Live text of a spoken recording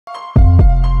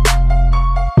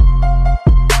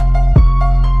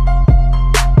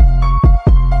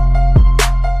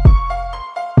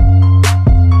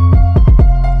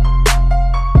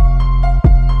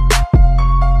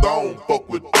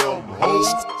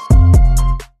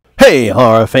Hey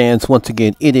horror fans, once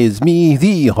again it is me,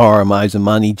 the Horror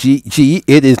Mizamani GG.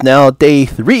 It is now day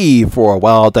 3 for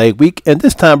Wildeye week, and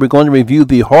this time we're going to review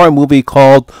the horror movie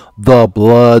called The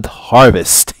Blood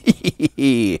Harvest.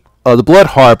 The Blood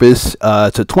Harvest,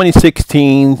 it's a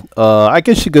 2016, I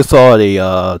guess you could call it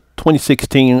a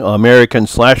 2016 American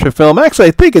slasher film. Actually,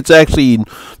 I think it's actually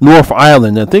North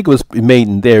Island. I think it was made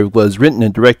in there. It was written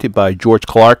and directed by George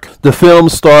Clark. The film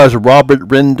stars Robert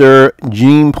Rinder,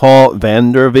 Jean-Paul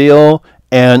Vanderveer,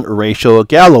 and Rachel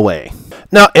Galloway.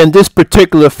 Now, in this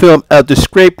particular film, a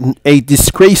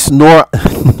disgraced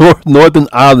Northern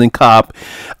Ireland cop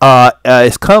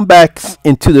has come back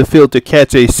into the field to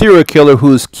catch a serial killer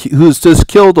who's just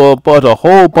killed a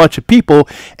whole bunch of people,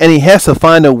 and he has to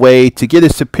find a way to get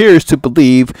his superiors to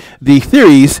believe the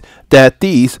theories that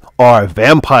these are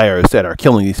vampires that are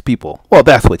killing these people. Well,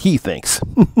 that's what he thinks.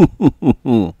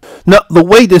 Now, the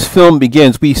way this film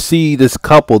begins, we see this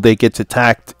couple that gets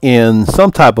attacked in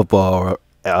some type of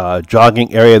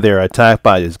jogging area. They're attacked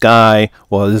by this guy.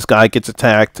 Well, this guy gets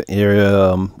attacked.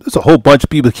 There's a whole bunch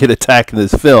of people get attacked in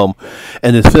this film.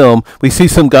 We see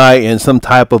some guy in some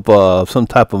type of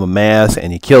a mask,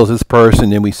 and he kills this person.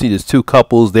 Then we see these two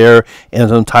couples there in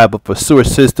some type of a sewer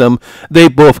system. They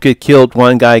both get killed.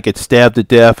 One guy gets stabbed to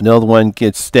death. Another one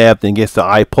gets stabbed and gets the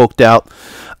eye poked out.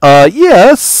 Yeah,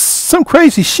 that's some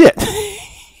crazy shit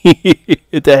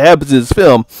that happens in this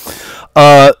film.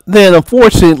 Then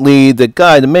unfortunately,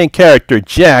 the main character,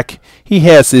 Jack, he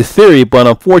has this theory, but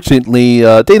unfortunately,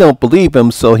 they don't believe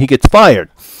him, so he gets fired.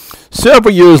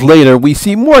 Several years later, we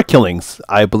see more killings.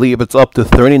 I believe it's up to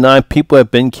 39 people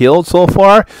have been killed so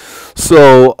far.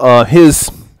 So, his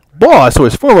boss, or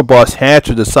his former boss,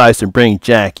 Hatcher, decides to bring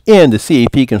Jack in to see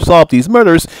if he can solve these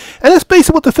murders, and that's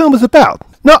basically what the film is about.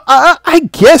 Now, I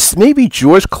guess maybe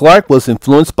George Clark was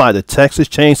influenced by the Texas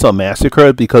Chainsaw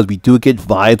Massacre, because we do get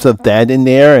vibes of that in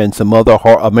there, and some other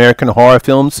American horror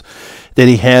films that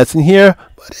he has in here.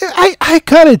 But I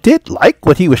kind of did like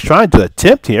what he was trying to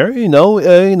attempt here.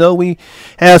 We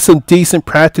have some decent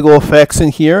practical effects in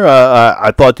here.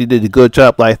 I thought he did a good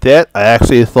job like that. I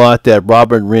actually thought that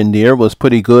Robert Rinder was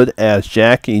pretty good as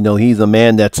Jack. He's a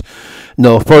man that's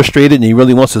frustrated, and he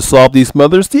really wants to solve these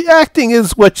murders. The acting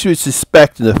is what you would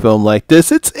suspect in a film like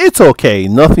this. It's okay,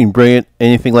 nothing brilliant,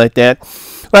 anything like that.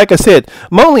 Like I said,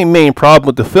 my only main problem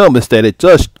with the film is that it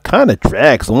just kind of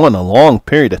drags on a long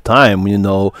period of time.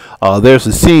 There's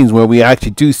the scenes where we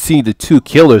actually do see the two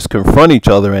killers confront each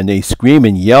other, and they scream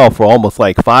and yell for almost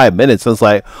like 5 minutes. It's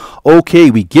like, okay,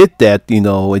 we get that.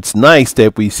 It's nice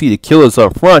that we see the killers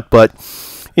up front, but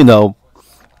we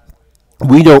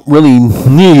don't really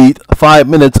need 5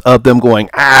 minutes of them going,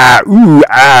 ooh,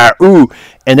 ooh.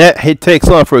 And that it takes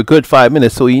on for a good 5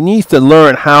 minutes. So he needs to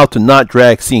learn how to not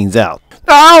drag scenes out.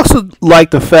 Now, I also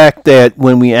like the fact that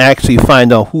when we actually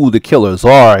find out who the killers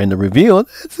are in the reveal,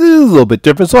 it's a little bit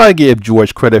different. So I give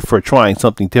George credit for trying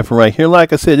something different right here.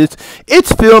 Like I said,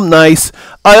 it's filmed nice.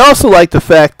 I also like the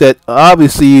fact that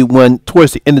obviously when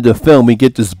towards the end of the film we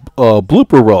get this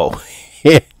blooper roll.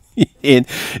 And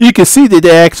you can see that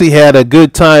they actually had a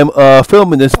good time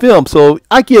filming this film. So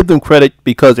I give them credit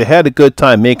because they had a good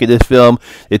time making this film.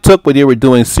 They took what they were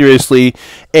doing seriously.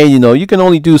 And, you can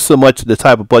only do so much of the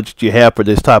type of budget you have for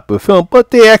this type of film.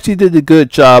 But they actually did a good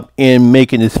job in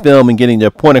making this film and getting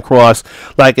their point across.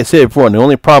 Like I said before, the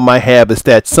only problem I have is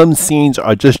that some scenes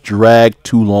are just dragged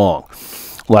too long.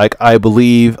 Like, I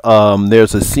believe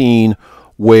there's a scene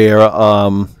where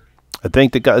I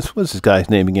think the guy, what's this guy's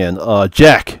name again?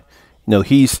 Jack.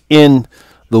 He's in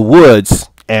the woods,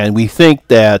 and we think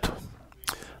that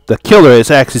the killer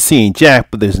is actually seeing Jack,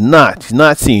 but there's not. He's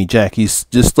not seeing Jack. He's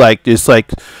just like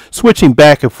switching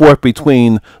back and forth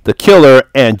between the killer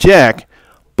and Jack.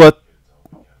 But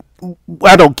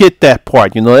I don't get that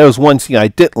part. There was one scene I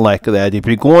didn't like that. If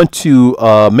you're going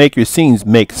to make your scenes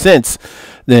make sense,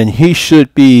 then he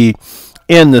should be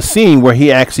in the scene where he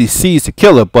actually sees the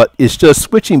killer, but it's just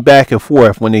switching back and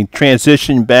forth when they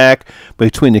transition back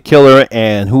between the killer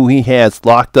and who he has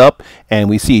locked up, and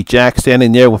we see Jack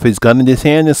standing there with his gun in his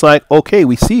hand. It's like, okay,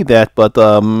 we see that, but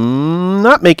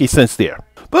not making sense there.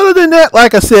 But other than that,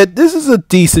 like I said, this is a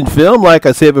decent film. Like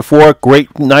I said before,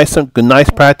 great, nice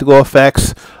practical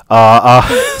effects.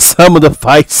 Some of the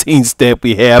fight scenes that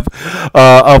we have,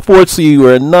 unfortunately,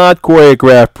 were not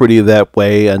choreographed pretty that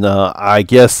way, and I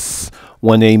guess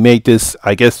when they made this,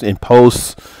 I guess in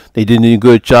post, they did a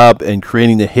good job in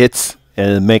creating the hits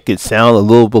and make it sound a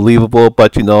little believable.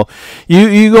 But you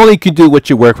only can do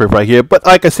what you work with right here. But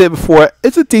like I said before,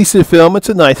 it's a decent film. It's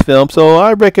a nice film, so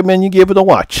I recommend you give it a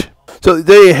watch. So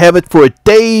there you have it for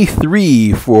day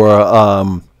 3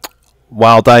 for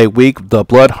Wildeye Week, The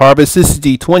Blood Harvest. This is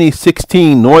the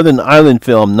 2016 Northern Ireland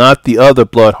film, not the other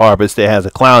Blood Harvest that has a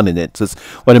clown in it. Just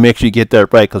want to make sure you get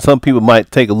that right, because some people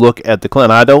might take a look at the clown.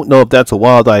 I don't know if that's a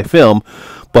Wildeye film,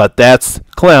 but that's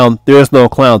clown. There's no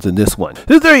clowns in this one.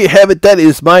 So there you have it. That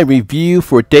is my review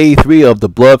for day 3 of The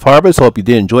Blood Harvest. Hope you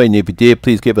did enjoy it, and if you did,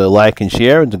 please give it a like and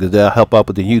share, because that'll help out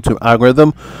with the YouTube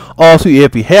algorithm. Also,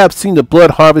 if you have seen The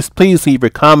Blood Harvest, please leave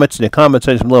your comments in the comment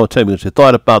section below and tell me what you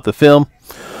thought about the film.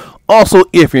 Also,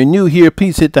 if you're new here,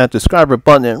 please hit that subscriber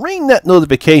button and ring that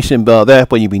notification bell.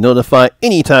 That way you'll be notified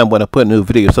anytime when I put a new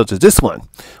video such as this one.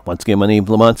 Once again, my name is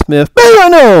Lamont Smith, better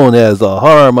known as the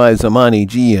Horror Miser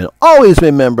G, and always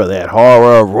remember that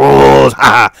horror rules.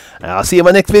 Ha! I'll see you in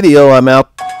my next video. I'm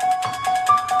out.